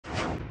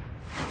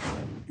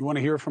You want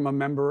to hear from a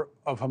member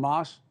of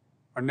Hamas?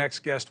 Our next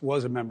guest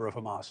was a member of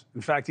Hamas.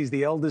 In fact, he's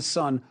the eldest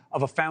son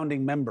of a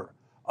founding member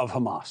of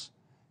Hamas.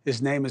 His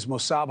name is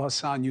Mosab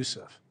Hassan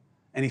Yousef,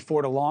 and he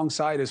fought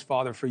alongside his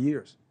father for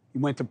years. He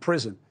went to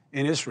prison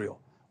in Israel,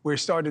 where he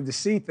started to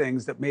see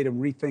things that made him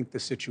rethink the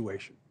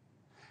situation.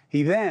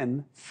 He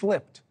then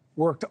flipped,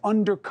 worked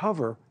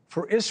undercover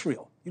for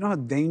Israel. You know how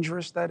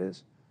dangerous that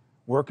is?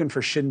 Working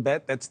for Shin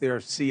Bet, that's their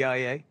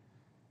CIA,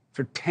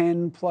 for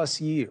 10+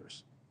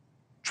 years,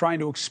 trying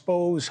to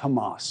expose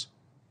Hamas.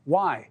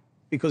 Why?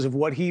 Because of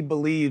what he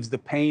believes the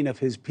pain of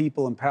his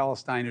people in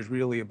Palestine is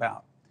really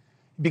about.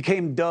 He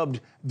became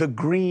dubbed the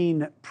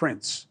Green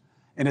Prince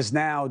and is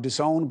now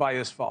disowned by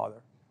his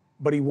father.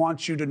 But he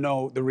wants you to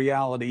know the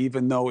reality,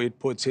 even though it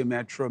puts him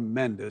at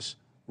tremendous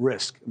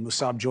risk. And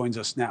Mosab joins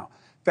us now.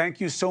 Thank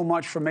you so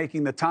much for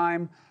making the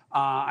time.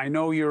 I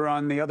know you're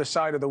on the other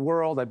side of the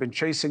world. I've been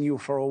chasing you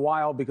for a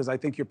while because I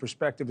think your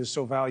perspective is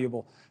so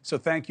valuable. So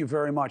thank you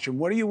very much. And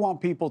what do you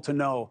want people to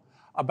know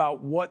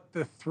about what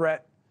the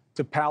threat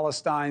to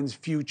Palestine's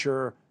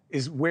future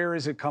is? Where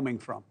is it coming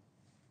from?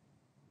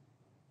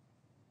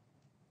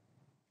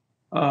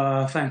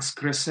 Thanks,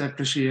 Chris. I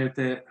appreciate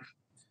it.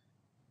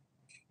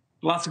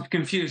 Lots of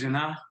confusion,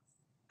 huh?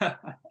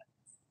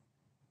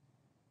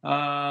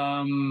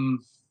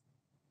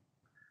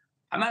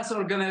 Hamas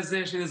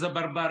organization is a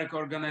barbaric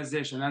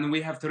organization, and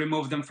we have to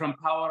remove them from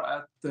power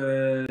at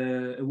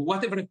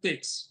whatever it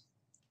takes.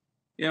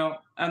 You know,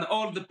 and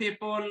all the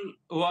people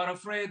who are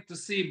afraid to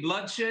see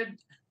bloodshed,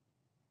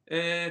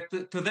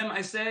 to them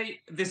I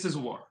say, this is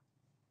war.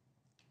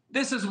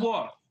 This is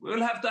war. We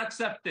will have to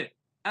accept it.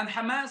 And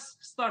Hamas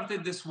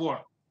started this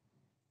war.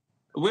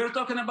 We're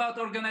talking about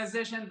an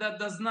organization that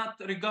does not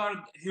regard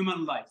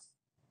human life.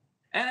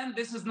 And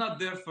this is not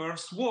their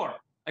first war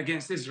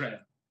against Israel.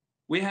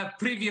 We have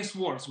previous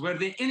wars where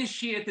they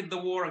initiated the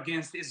war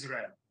against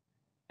Israel.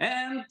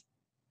 And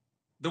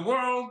the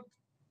world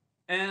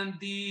and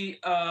the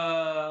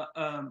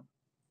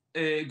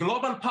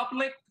global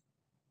public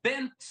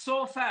bent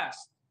so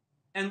fast.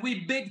 And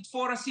we begged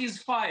for a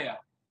ceasefire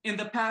in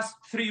the past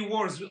 3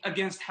 wars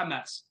against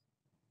Hamas.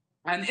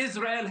 And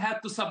Israel had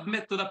to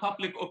submit to the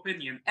public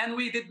opinion. And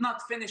we did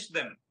not finish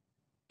them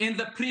in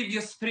the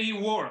previous 3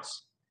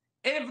 wars.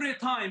 Every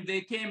time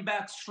they came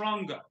back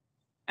stronger.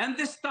 And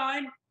this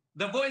time,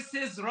 the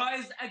voices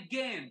rise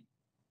again,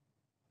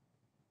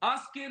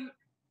 asking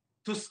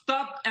to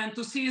stop and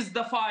to cease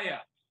the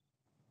fire.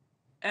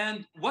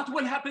 And what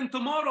will happen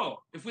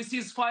tomorrow if we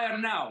cease fire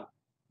now?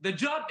 The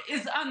job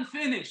is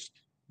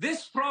unfinished.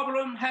 This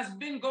problem has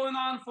been going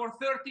on for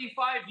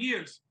 35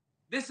 years.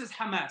 This is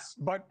Hamas.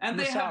 And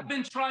they have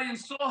been trying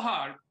so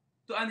hard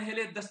to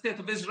annihilate the state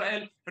of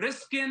Israel,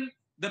 risking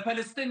the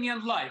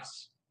Palestinian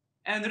lives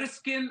and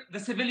risking the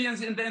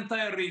civilians in the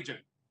entire region.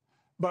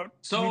 But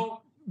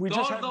so we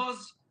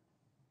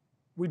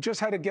just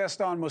had a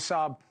guest on,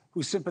 Mosab,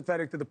 who's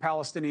sympathetic to the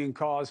Palestinian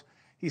cause.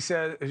 She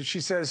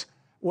says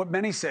what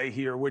many say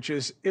here, which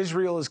is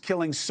Israel is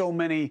killing so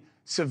many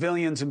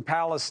civilians in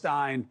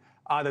Palestine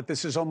that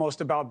this is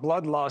almost about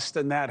bloodlust,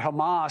 and that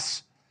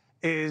Hamas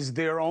is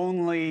their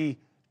only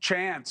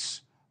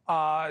chance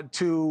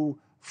to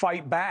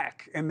fight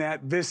back, and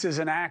that this is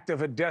an act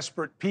of a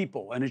desperate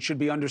people, and it should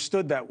be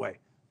understood that way.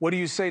 What do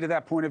you say to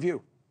that point of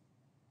view?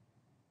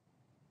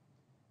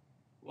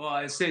 Well,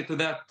 I say to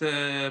that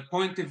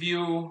point of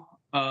view,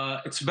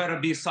 it's better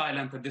be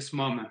silent at this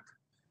moment,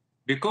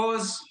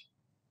 because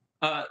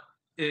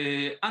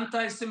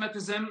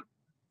anti-Semitism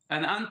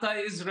and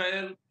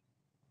anti-Israel,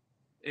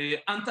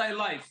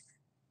 anti-life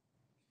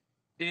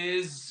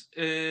is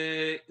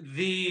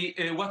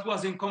what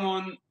was in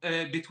common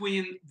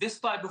between this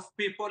type of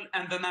people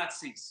and the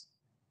Nazis.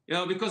 You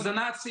know, because the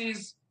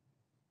Nazis,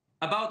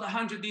 about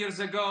 100 years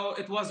ago,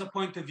 it was a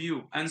point of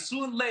view, and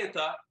soon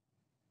later,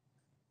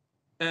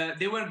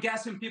 they were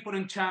gassing people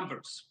in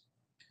chambers.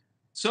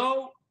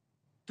 So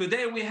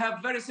today we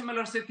have very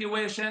similar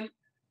situation.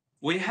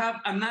 We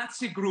have a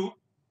Nazi group.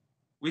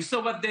 We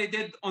saw what they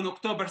did on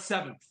October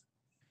 7th.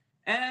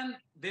 And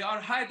they are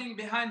hiding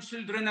behind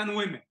children and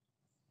women.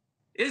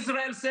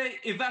 Israel say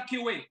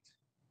evacuate.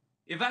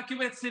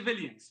 Evacuate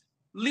civilians.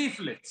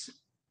 Leaflets,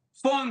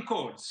 phone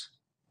calls,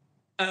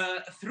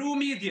 through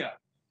media.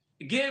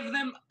 Gave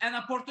them an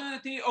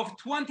opportunity of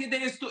 20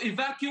 days to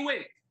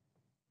evacuate.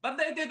 But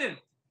they didn't.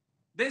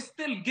 They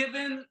still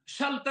given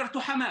shelter to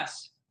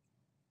Hamas.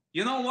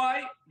 You know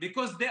why?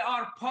 Because they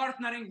are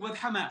partnering with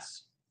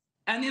Hamas.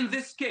 And in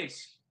this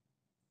case,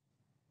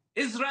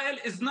 Israel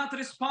is not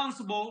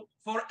responsible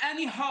for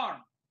any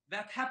harm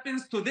that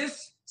happens to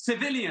these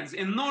civilians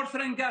in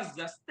northern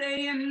Gaza,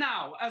 staying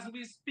now as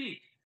we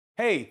speak.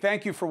 Hey,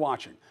 thank you for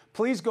watching.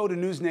 Please go to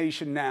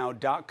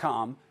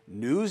newsnationnow.com,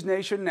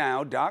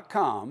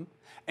 newsnationnow.com,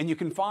 and you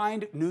can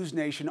find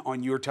NewsNation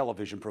on your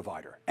television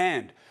provider.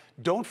 And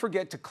don't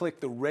forget to click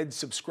the red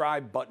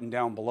subscribe button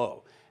down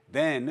below.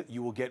 Then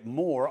you will get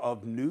more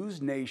of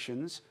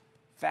NewsNation's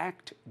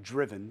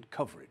fact-driven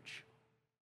coverage.